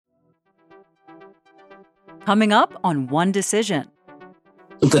Coming up on One Decision.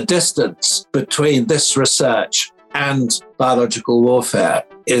 The distance between this research and biological warfare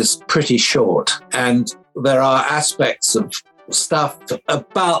is pretty short. And there are aspects of stuff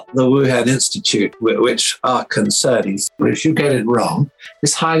about the Wuhan Institute which are concerning. If you get it wrong,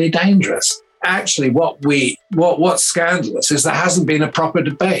 it's highly dangerous. Actually, what's scandalous is there hasn't been a proper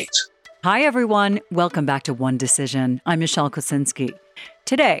debate. Hi, everyone. Welcome back to One Decision. I'm Michelle Kosinski.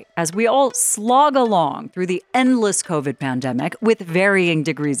 Today, as we all slog along through the endless COVID pandemic with varying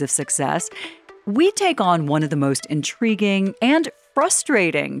degrees of success, we take on one of the most intriguing and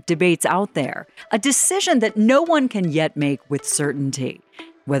frustrating debates out there, a decision that no one can yet make with certainty.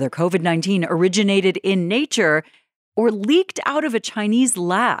 Whether COVID-19 originated in nature or leaked out of a Chinese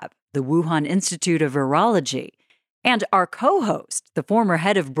lab, the Wuhan Institute of Virology. And our co-host, the former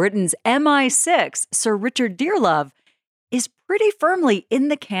head of Britain's MI6, Sir Richard Dearlove, is pretty firmly in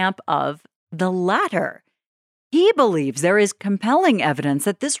the camp of the latter. He believes there is compelling evidence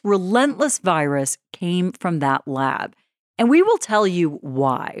that this relentless virus came from that lab. And we will tell you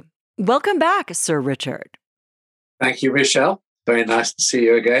why. Welcome back, Sir Richard. Thank you, Michelle. Very nice to see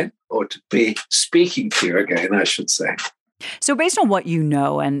you again, or to be speaking to you again, I should say. So based on what you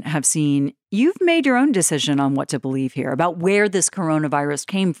know and have seen, you've made your own decision on what to believe here about where this coronavirus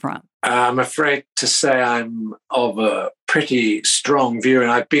came from. I'm afraid to say I'm of a pretty strong view, and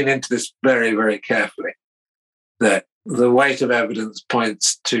I've been into this very, very carefully, that the weight of evidence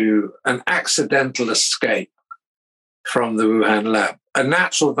points to an accidental escape from the Wuhan lab, a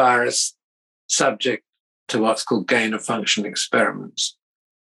natural virus subject to what's called gain-of-function experiments.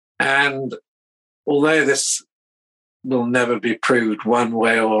 And although this will never be proved one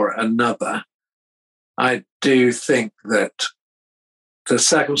way or another, I do think that the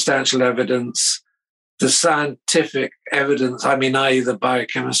circumstantial evidence, the scientific evidence, i.e. the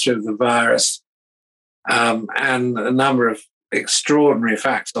biochemistry of the virus, and a number of extraordinary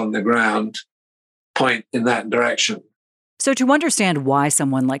facts on the ground point in that direction. So to understand why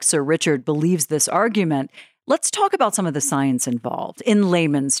someone like Sir Richard believes this argument, let's talk about some of the science involved in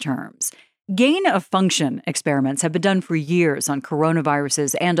layman's terms. Gain-of-function experiments have been done for years on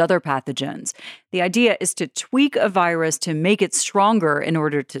coronaviruses and other pathogens. The idea is to tweak a virus to make it stronger in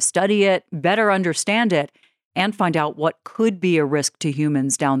order to study it, better understand it, and find out what could be a risk to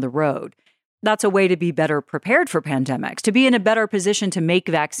humans down the road. That's a way to be better prepared for pandemics, to be in a better position to make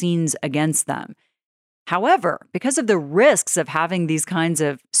vaccines against them. However, because of the risks of having these kinds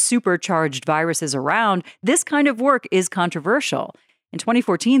of supercharged viruses around, this kind of work is controversial. In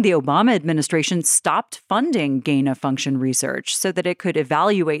 2014, the Obama administration stopped funding gain-of-function research so that it could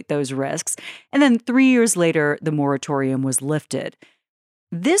evaluate those risks. And then 3 years later, the moratorium was lifted.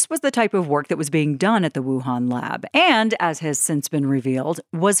 This was the type of work that was being done at the Wuhan lab and, as has since been revealed,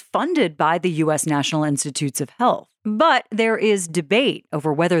 was funded by the U.S. National Institutes of Health. But there is debate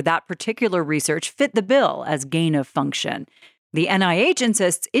over whether that particular research fit the bill as gain-of-function. The NIH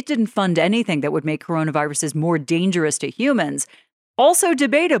insists it didn't fund anything that would make coronaviruses more dangerous to humans. Also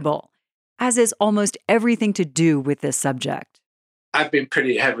debatable, as is almost everything to do with this subject. I've been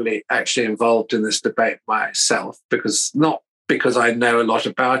pretty heavily actually involved in this debate myself, not because I know a lot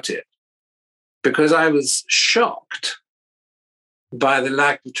about it, because I was shocked by the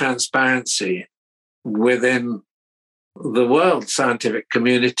lack of transparency within the world scientific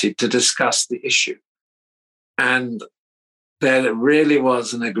community to discuss the issue. And there really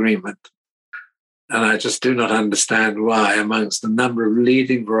was an agreement. And I just do not understand why, amongst a number of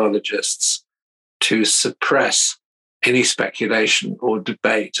leading virologists, to suppress any speculation or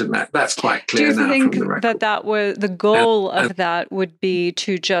debate. And that's quite clear now from the record. Do you think that was the goal of that would be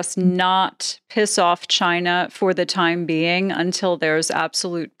to just not piss off China for the time being until there's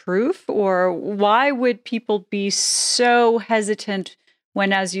absolute proof? Or why would people be so hesitant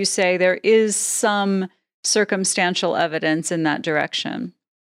when, as you say, there is some circumstantial evidence in that direction?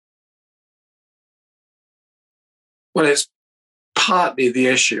 Well, it's partly the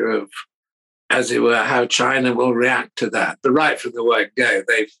issue of, as it were, how China will react to that. But right from the word go,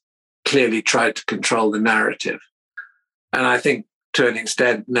 they've clearly tried to control the narrative. And I think to an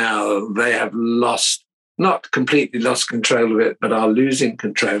extent now they have not completely lost control of it, but are losing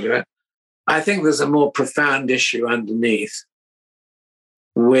control of it. I think there's a more profound issue underneath,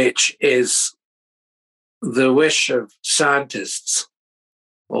 which is the wish of scientists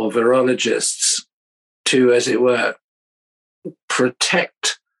or virologists to, as it were,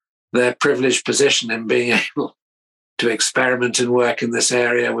 protect their privileged position in being able to experiment and work in this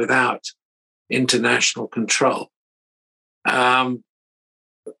area without international control. I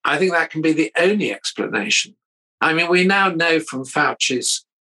think that can be the only explanation. I mean, we now know from Fauci's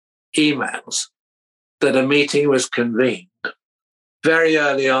emails that a meeting was convened very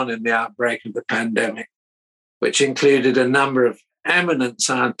early on in the outbreak of the pandemic, which included a number of eminent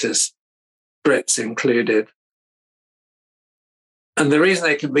scientists, Brits included. And the reason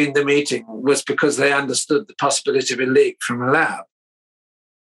they convened the meeting was because they understood the possibility of a leak from a lab.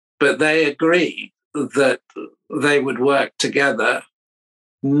 But they agreed that they would work together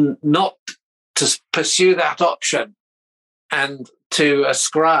not to pursue that option and to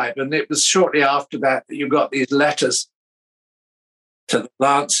ascribe. And it was shortly after that you got these letters to the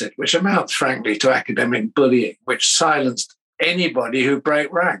Lancet, which amounts, frankly, to academic bullying, which silenced anybody who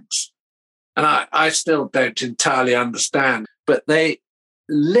broke ranks. And I still don't entirely understand, but they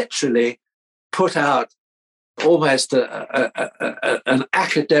literally put out almost an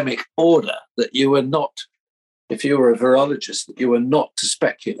academic order that you were not, if you were a virologist, that you were not to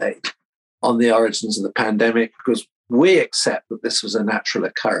speculate on the origins of the pandemic because we accept that this was a natural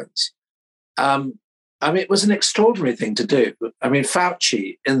occurrence. It was an extraordinary thing to do.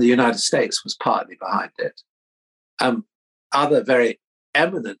 Fauci in the United States was partly behind it. Other very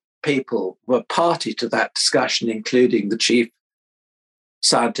eminent people were party to that discussion, including the chief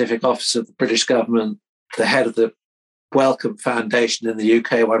scientific officer of the British government, the head of the Wellcome Foundation in the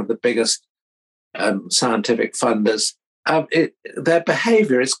UK, one of the biggest scientific funders. Their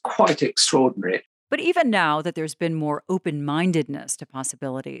behavior is quite extraordinary. But even now that there's been more open-mindedness to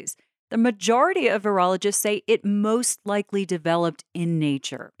possibilities, the majority of virologists say it most likely developed in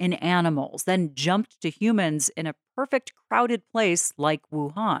nature, in animals, then jumped to humans in a perfect crowded place like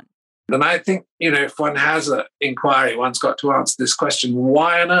Wuhan. And I think, if one has an inquiry, one's got to answer this question,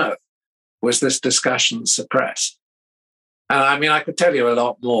 why on earth was this discussion suppressed? And I could tell you a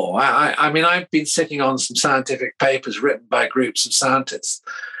lot more. I've been sitting on some scientific papers written by groups of scientists,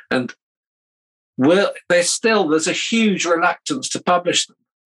 and there's a huge reluctance to publish them,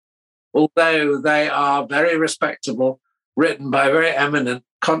 although they are very respectable, written by very eminent,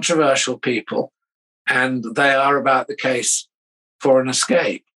 controversial people, and they are about the case for an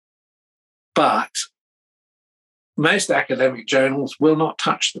escape. But most academic journals will not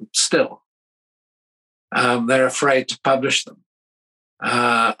touch them still. They're afraid to publish them.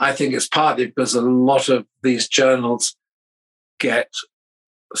 I think it's partly because a lot of these journals get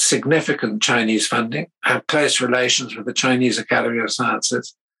significant Chinese funding, have close relations with the Chinese Academy of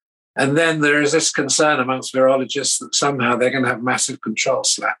Sciences. And then there is this concern amongst virologists that somehow they're going to have massive control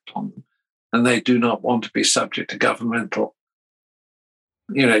slapped on them. And they do not want to be subject to governmental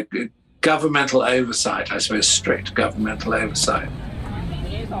oversight, I suppose, strict governmental oversight.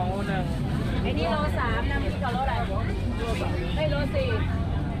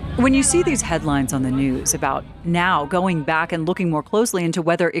 When you see these headlines on the news about now going back and looking more closely into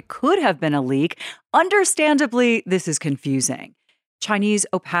whether it could have been a leak, understandably, this is confusing. Chinese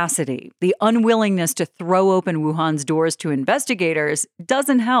opacity, the unwillingness to throw open Wuhan's doors to investigators,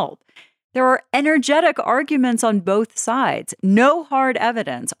 doesn't help. There are energetic arguments on both sides, no hard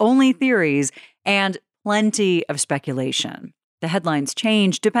evidence, only theories, and plenty of speculation. The headlines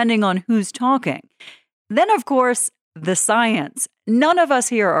change depending on who's talking. Then, of course, the science. None of us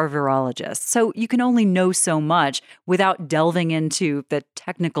here are virologists, so you can only know so much without delving into the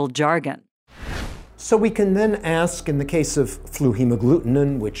technical jargon. So we can then ask, in the case of flu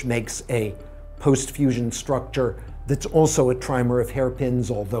hemagglutinin, which makes a post-fusion structure that's also a trimer of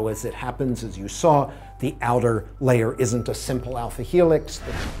hairpins, although as it happens, as you saw, the outer layer isn't a simple alpha helix.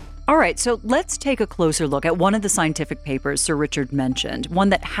 All right, so let's take a closer look at one of the scientific papers Sir Richard mentioned, one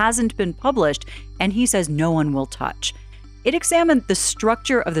that hasn't been published, and he says no one will touch. It examined the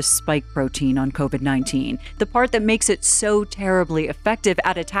structure of the spike protein on COVID-19, the part that makes it so terribly effective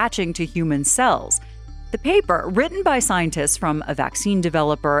at attaching to human cells. The paper, written by scientists from a vaccine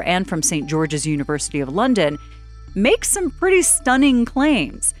developer and from St. George's University of London, makes some pretty stunning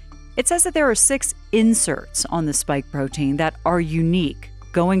claims. It says that there are 6 inserts on the spike protein that are unique,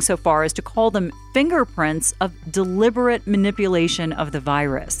 going so far as to call them fingerprints of deliberate manipulation of the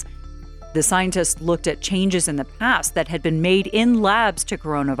virus. The scientists looked at changes in the past that had been made in labs to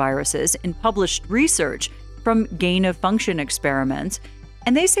coronaviruses in published research from gain-of-function experiments,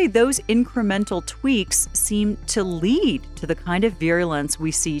 and they say those incremental tweaks seem to lead to the kind of virulence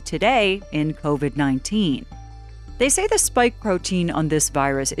we see today in COVID-19. They say the spike protein on this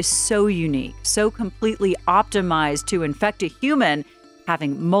virus is so unique, so completely optimized to infect a human,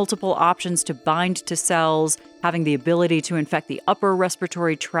 having multiple options to bind to cells, having the ability to infect the upper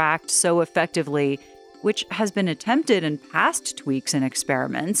respiratory tract so effectively, which has been attempted in past tweaks and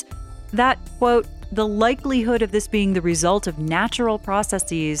experiments, that, quote, the likelihood of this being the result of natural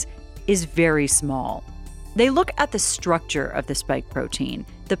processes is very small. They look at the structure of the spike protein,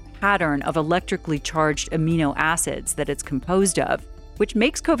 the pattern of electrically charged amino acids that it's composed of, which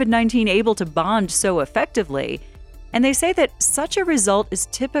makes COVID-19 able to bond so effectively. And they say that such a result is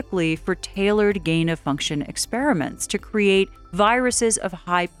typically for tailored gain-of-function experiments to create viruses of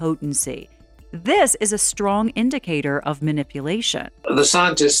high potency. This is a strong indicator of manipulation. The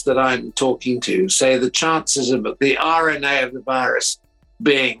scientists that I'm talking to say the chances of the RNA of the virus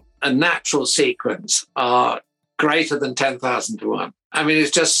being a natural sequence are greater than 10,000 to 1. I mean,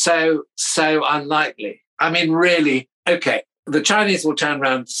 it's just so unlikely. I mean, really, okay, the Chinese will turn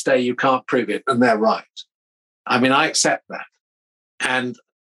around and say you can't prove it, and they're right. I mean, I accept that. And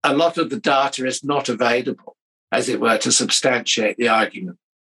a lot of the data is not available, as it were, to substantiate the argument.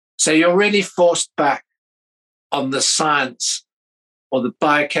 So you're really forced back on the science or the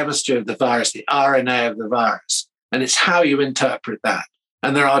biochemistry of the virus, the RNA of the virus, and it's how you interpret that.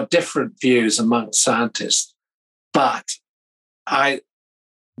 And there are different views amongst scientists, but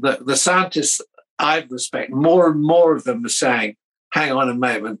the scientists I respect, more and more of them are saying, hang on a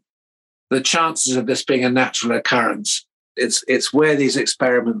moment, the chances of this being a natural occurrence, it's where these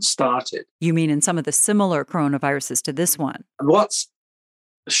experiments started. You mean in some of the similar coronaviruses to this one? What's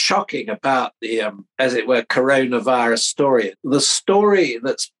shocking about the, as it were, coronavirus story, the story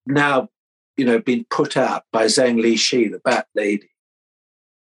that's now, been put out by Zheng Lixi, the Bat lady,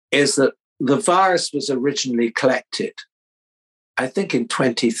 is that the virus was originally collected, I think, in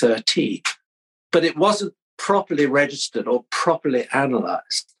 2013, but it wasn't properly registered or properly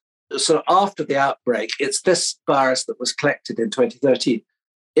analyzed. So after the outbreak, it's this virus that was collected in 2013.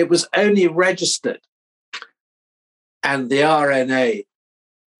 It was only registered and the RNA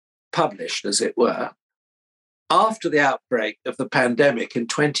published, as it were, after the outbreak of the pandemic in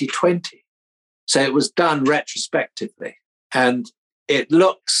 2020. So it was done retrospectively. And it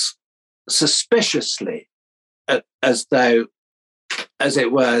looks suspiciously as though, as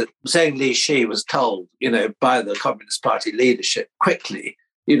it were, Zheng Lixi was told, by the Communist Party leadership quickly,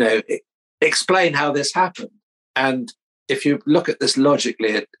 explain how this happened. And if you look at this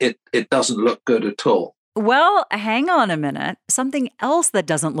logically, it doesn't look good at all. Well, hang on a minute. Something else that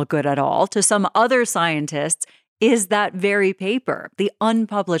doesn't look good at all to some other scientists is that very paper, the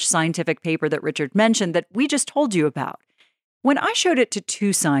unpublished scientific paper that Richard mentioned that we just told you about. When I showed it to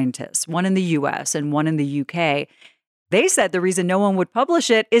two scientists, one in the US and one in the UK, they said the reason no one would publish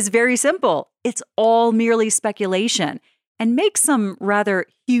it is very simple. It's all merely speculation and makes some rather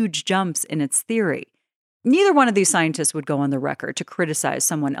huge jumps in its theory. Neither one of these scientists would go on the record to criticize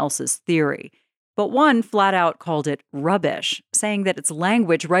someone else's theory. But one flat out called it rubbish, saying that its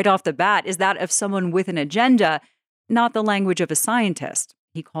language right off the bat is that of someone with an agenda, not the language of a scientist.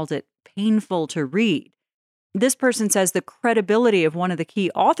 He called it painful to read. This person says the credibility of one of the key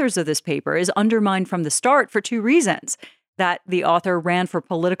authors of this paper is undermined from the start for two reasons. That the author ran for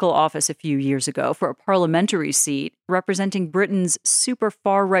political office a few years ago for a parliamentary seat representing Britain's super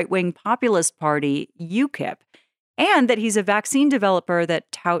far right-wing populist party, UKIP, and that he's a vaccine developer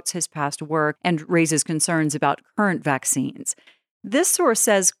that touts his past work and raises concerns about current vaccines. This source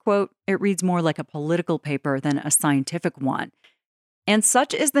says, quote, it reads more like a political paper than a scientific one. And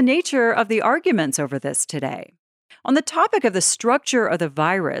such is the nature of the arguments over this today. On the topic of the structure of the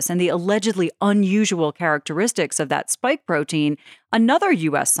virus and the allegedly unusual characteristics of that spike protein, another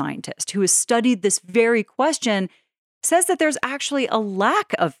U.S. scientist who has studied this very question says that there's actually a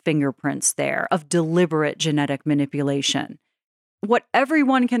lack of fingerprints there of deliberate genetic manipulation. What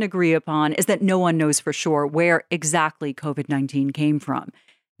everyone can agree upon is that no one knows for sure where exactly COVID-19 came from.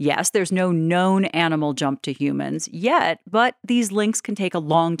 Yes, there's no known animal jump to humans yet, but these links can take a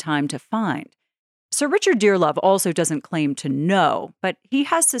long time to find. Sir Richard Dearlove also doesn't claim to know, but he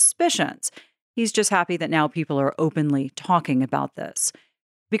has suspicions. He's just happy that now people are openly talking about this.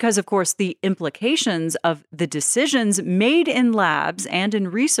 Because, of course, the implications of the decisions made in labs and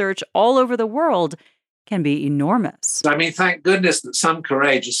in research all over the world can be enormous. I mean, thank goodness that some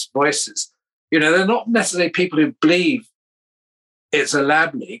courageous voices, they're not necessarily people who believe it's a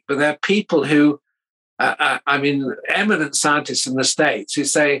lab leak, but they're people who, eminent scientists in the States who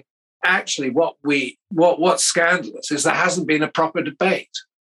say, actually, what's scandalous is there hasn't been a proper debate.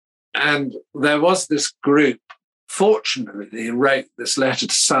 And there was this group, fortunately, they wrote this letter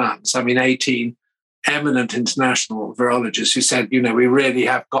to Science. 18 eminent international virologists who said, we really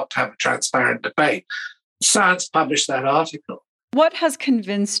have got to have a transparent debate. Science published that article. What has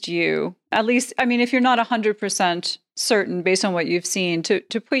convinced you, at least, if you're not 100% certain based on what you've seen, to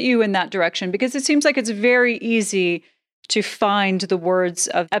put you in that direction? Because it seems like it's very easy to find the words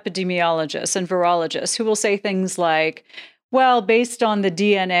of epidemiologists and virologists who will say things like, Well, based on the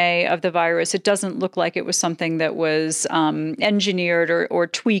DNA of the virus, it doesn't look like it was something that was engineered or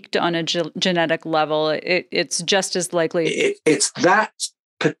tweaked on a genetic level. It's just as likely. It's that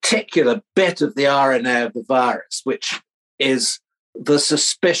particular bit of the RNA of the virus, which is the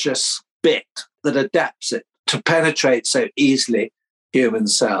suspicious bit that adapts it to penetrate so easily human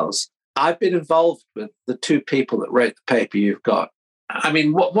cells. I've been involved with the two people that wrote the paper you've got. I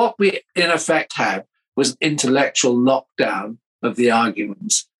mean, what we in effect had was an intellectual lockdown of the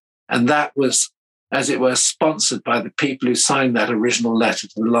arguments. And that was, as it were, sponsored by the people who signed that original letter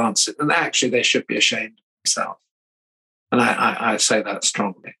to the Lancet. And actually, they should be ashamed of themselves. And I say that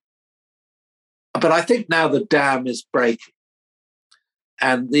strongly. But I think now the dam is breaking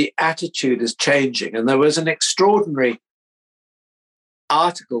and the attitude is changing. And there was an extraordinary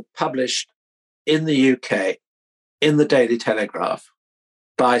article published in the UK in the Daily Telegraph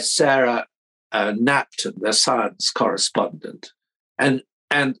by Sarah Knapton, their science correspondent. And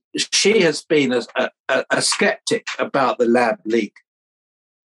she has been a skeptic about the lab leak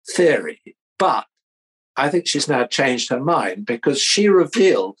theory. But I think she's now changed her mind because she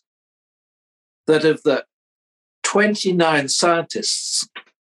revealed that of the 29 scientists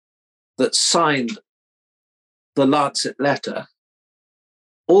that signed the Lancet letter,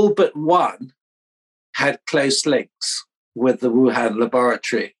 all but one had close links with the Wuhan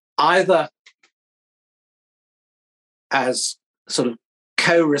laboratory, either as sort of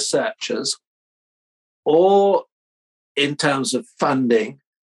co-researchers or in terms of funding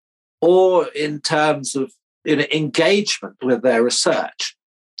or in terms of engagement with their research.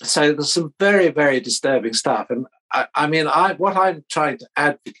 So there's some very, very disturbing stuff. And what I'm trying to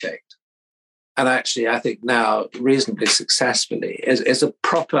advocate, and actually I think now reasonably successfully, is a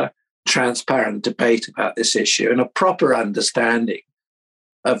proper, transparent debate about this issue and a proper understanding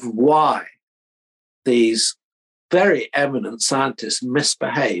of why these very eminent scientists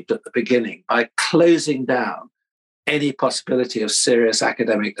misbehaved at the beginning by closing down any possibility of serious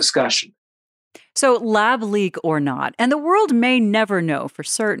academic discussion. So, lab leak or not, and the world may never know for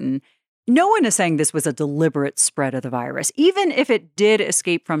certain, no one is saying this was a deliberate spread of the virus. Even if it did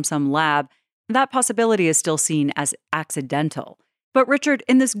escape from some lab, that possibility is still seen as accidental. But Richard,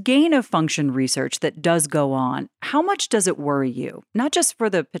 in this gain of function research that does go on, how much does it worry you? Not just for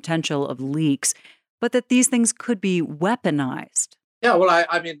the potential of leaks, but that these things could be weaponized. Yeah, well,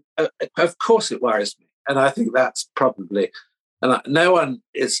 I mean, of course it worries me. And I think that's probably, and no one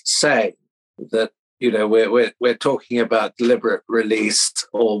is saying that, we're talking about deliberate release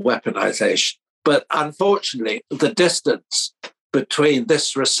or weaponization. But unfortunately, the distance between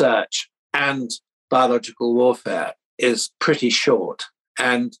this research and biological warfare is pretty short.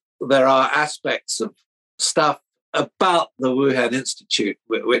 And there are aspects of stuff about the Wuhan Institute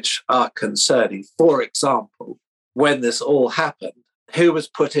which are concerning. For example, when this all happened, who was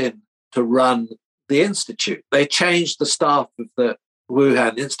put in to run the Institute? They changed the staff of the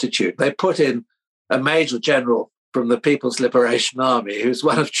Wuhan Institute. They put in a major general from the People's Liberation Army, who's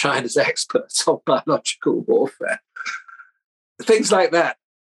one of China's experts on biological warfare. Things like that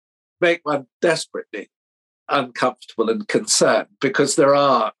make one desperately uncomfortable and concerned because there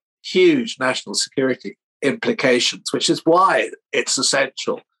are huge national security implications, which is why it's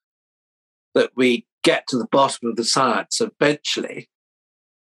essential that we get to the bottom of the science eventually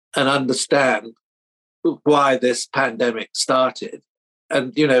and understand why this pandemic started.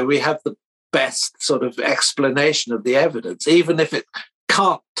 And, we have the best sort of explanation of the evidence, even if it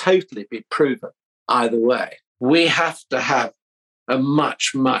can't totally be proven either way. We have to have a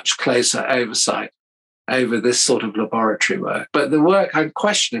much, much closer oversight over this sort of laboratory work. But the work,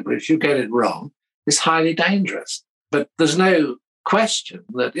 unquestionably, if you get it wrong, is highly dangerous. But there's no question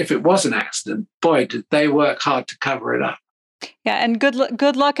that if it was an accident, boy, did they work hard to cover it up. Yeah, and good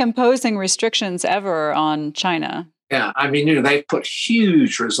luck imposing restrictions ever on China. Yeah, I mean, they've put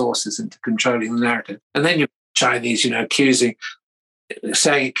huge resources into controlling the narrative. And then you're Chinese,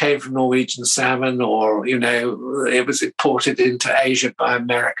 saying it came from Norwegian salmon or, it was imported into Asia by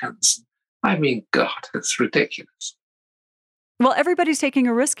Americans. I mean, God, it's ridiculous. Well, everybody's taking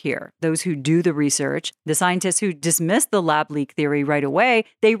a risk here. Those who do the research, the scientists who dismiss the lab leak theory right away,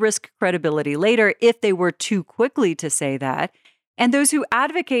 they risk credibility later if they were too quickly to say that. And those who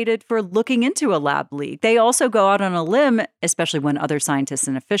advocated for looking into a lab leak, they also go out on a limb, especially when other scientists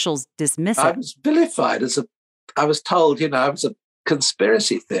and officials dismiss it. I was vilified I was told, I was a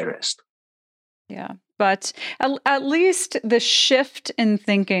conspiracy theorist. Yeah. But at least the shift in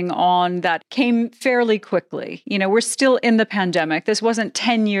thinking on that came fairly quickly. We're still in the pandemic. This wasn't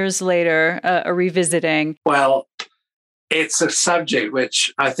 10 years later, a revisiting. Well, it's a subject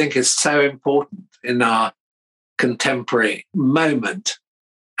which I think is so important in our contemporary moment.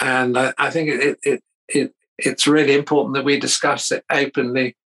 And I think it's really important that we discuss it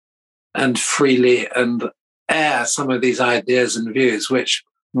openly and freely and air some of these ideas and views, which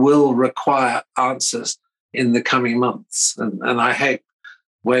will require answers in the coming months. And I hope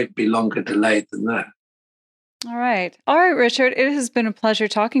won't be longer delayed than that. All right, Richard, it has been a pleasure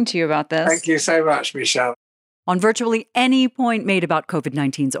talking to you about this. Thank you so much, Michelle. On virtually any point made about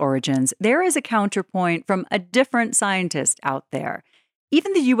COVID-19's origins, there is a counterpoint from a different scientist out there.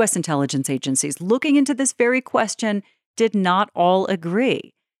 Even the U.S. intelligence agencies looking into this very question did not all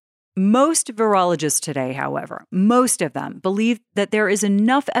agree. Most virologists today, however, most of them believe that there is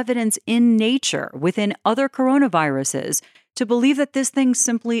enough evidence in nature within other coronaviruses to believe that this thing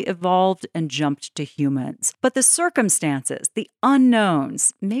simply evolved and jumped to humans. But the circumstances, the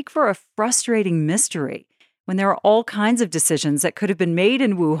unknowns, make for a frustrating mystery when there are all kinds of decisions that could have been made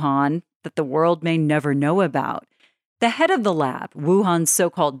in Wuhan that the world may never know about. The head of the lab, Wuhan's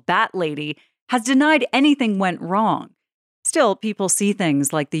so-called Bat Lady, has denied anything went wrong. Still, people see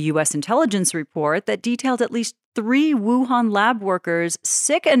things like the U.S. intelligence report that detailed at least 3 Wuhan lab workers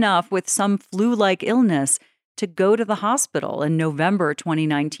sick enough with some flu-like illness to go to the hospital in November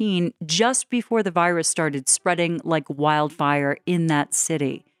 2019, just before the virus started spreading like wildfire in that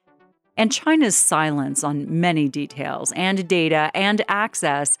city. And China's silence on many details and data and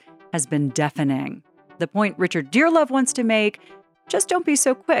access has been deafening. The point Richard Dearlove wants to make, just don't be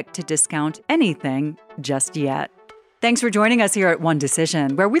so quick to discount anything just yet. Thanks for joining us here at One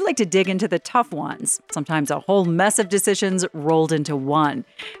Decision, where we like to dig into the tough ones, sometimes a whole mess of decisions rolled into one.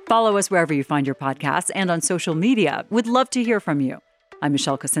 Follow us wherever you find your podcasts and on social media. We'd love to hear from you. I'm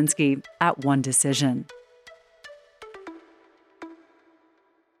Michelle Kosinski at One Decision.